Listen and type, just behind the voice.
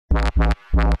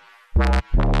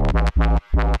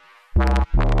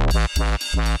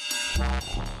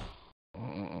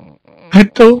I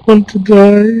don't want to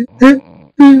die.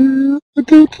 I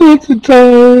don't want to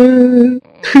die.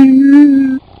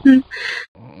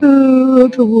 I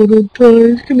don't want to die.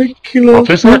 It's gonna kill us.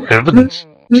 Officer Evans,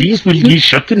 please will you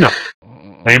shut up?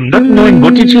 I am not knowing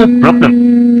what is your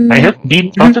problem. I have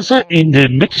been officer in the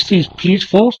Majesty's Police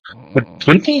Force for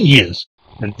 20 years,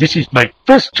 and this is my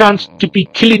first chance to be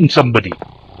killing somebody.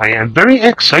 I am very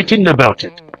excited about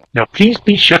it. Now please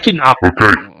be shutting up.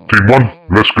 Okay, Team 1,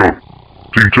 let's go.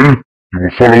 Team 2, you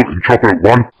will follow in Chopper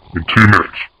 1 in 2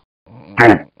 minutes. Go,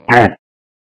 go!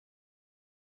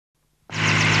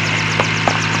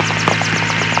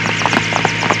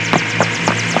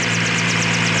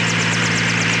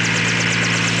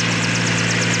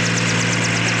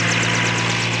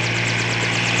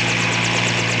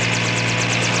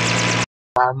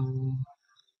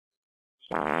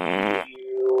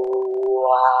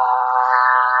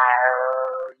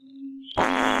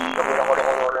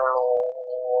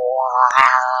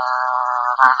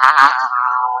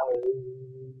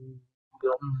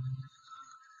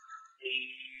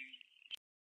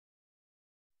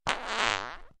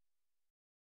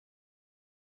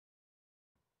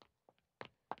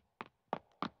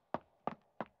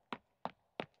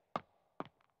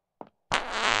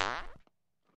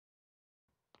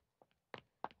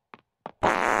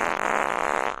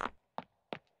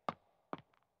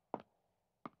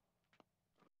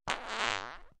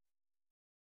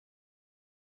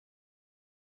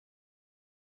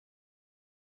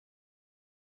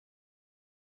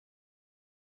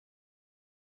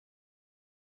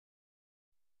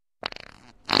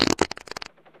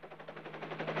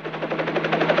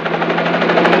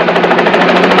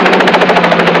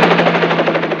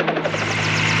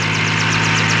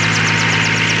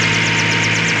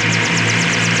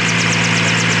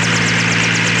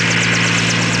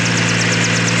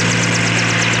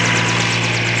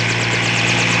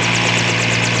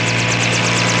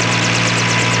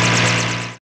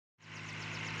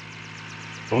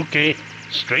 Okay,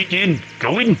 straight in.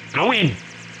 Go in, go in.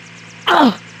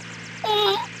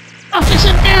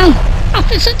 Officer down!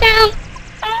 Officer down!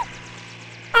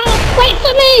 Wait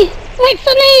for me! Wait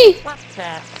for me! What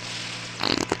the?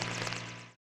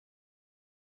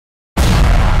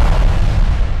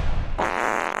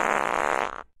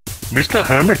 Mr.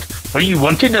 Hermit, are you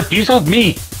wanting a piece of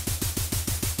me?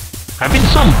 Having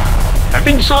some!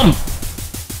 Having some!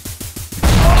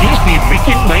 Please be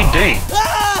making my day.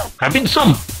 Having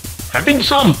some! Having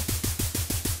some!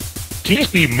 Please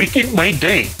be making my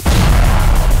day.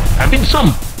 Having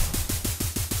some!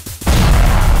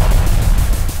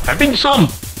 Having some!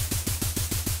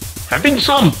 Having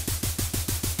some!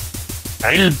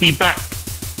 I'll be back.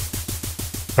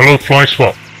 Hello, Fly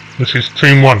SWAT. This is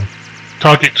Team 1.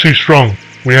 Target too strong.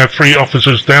 We have 3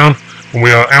 officers down, and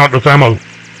we are out of ammo.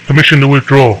 Permission to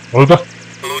withdraw. Over.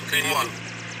 Hello, Team 1.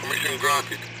 Permission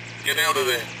granted. Get out of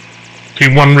there.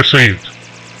 Team 1 received.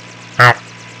 Out.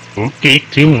 Okay,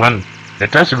 Team 1.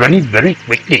 Let us run it very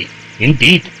quickly.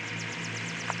 Indeed.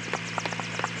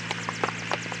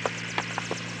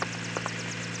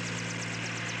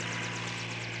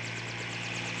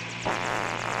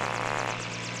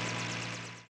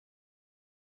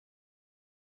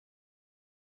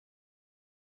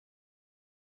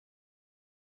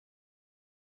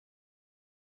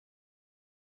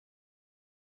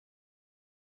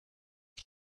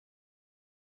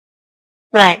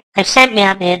 Right, I've sent me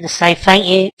up here to say thank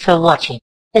you for watching.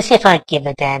 As if I'd give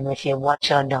a damn if you watch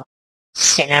or not.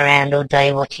 Sitting around all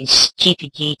day watching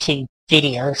stupid YouTube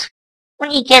videos.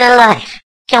 When you get a life,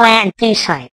 go out and do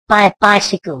something. Buy a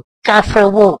bicycle. Go for a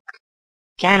walk.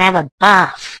 Go and have a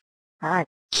bath. I don't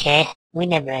care. We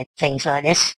never had things like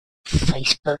this.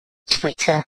 Facebook,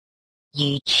 Twitter,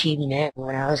 YouTube,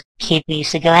 when I was a kid we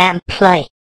used to go out and play.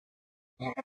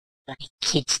 Bloody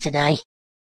kids today.